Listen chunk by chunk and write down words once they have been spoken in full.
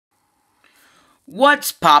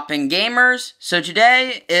What's poppin', gamers? So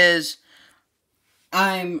today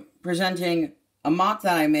I'm presenting a mock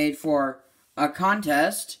that I made for a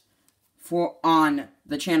contest on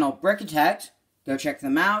the channel Brickitect. Go check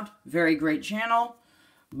them out. Very great channel.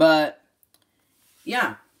 But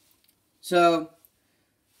yeah. So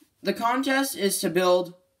the contest is to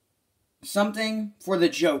build something for the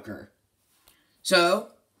Joker. So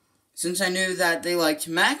since I knew that they liked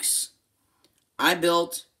mechs, I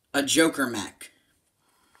built a Joker mech.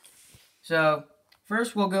 So,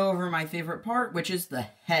 first we'll go over my favorite part, which is the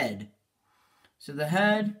head. So the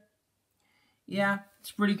head, yeah,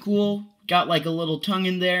 it's pretty cool. Got like a little tongue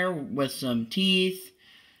in there with some teeth.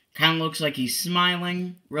 Kind of looks like he's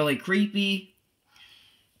smiling. Really creepy.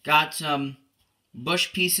 Got some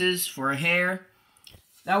bush pieces for hair.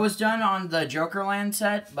 That was done on the Jokerland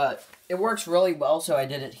set, but it works really well, so I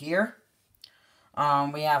did it here.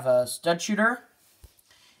 We have a stud shooter.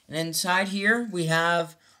 And inside here, we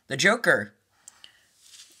have the Joker.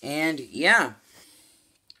 And yeah.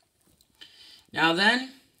 Now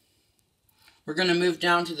then, we're going to move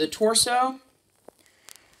down to the torso,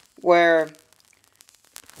 where,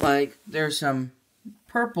 like, there's some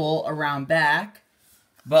purple around back,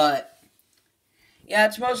 but yeah,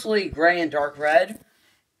 it's mostly gray and dark red,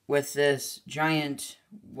 with this giant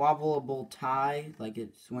wobbleable tie, like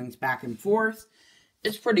it swings back and forth.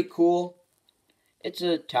 It's pretty cool. It's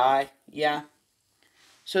a tie, yeah.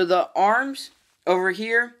 So the arms over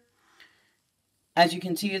here, as you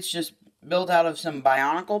can see, it's just built out of some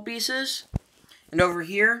Bionicle pieces. And over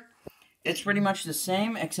here, it's pretty much the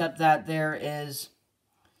same, except that there is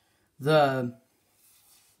the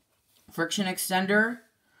friction extender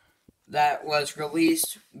that was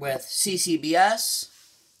released with CCBS.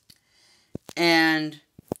 And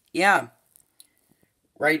yeah,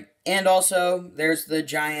 right. And also, there's the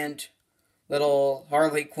giant little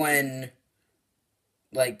Harley Quinn,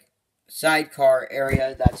 like, sidecar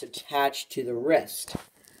area that's attached to the wrist.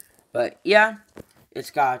 But yeah,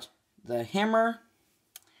 it's got the hammer,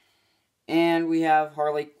 and we have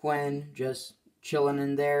Harley Quinn just chilling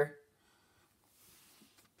in there,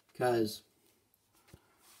 because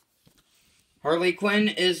Harley Quinn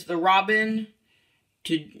is the Robin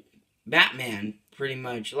to Batman, pretty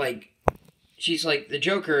much. Like, she's like the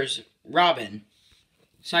Joker's Robin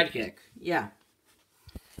sidekick. Yeah.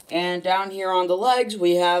 And down here on the legs,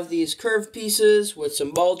 we have these curved pieces with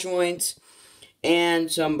some ball joints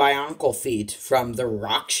and some Bionicle feet from the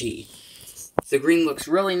Roxy. The green looks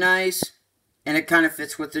really nice, and it kind of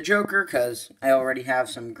fits with the Joker because I already have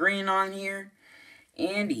some green on here.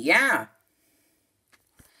 And yeah.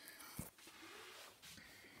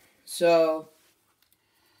 So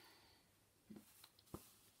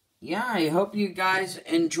yeah, I hope you guys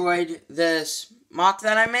enjoyed this mock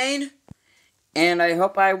that I made. And I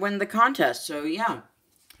hope I win the contest. So yeah.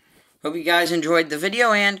 Hope you guys enjoyed the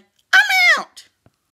video, and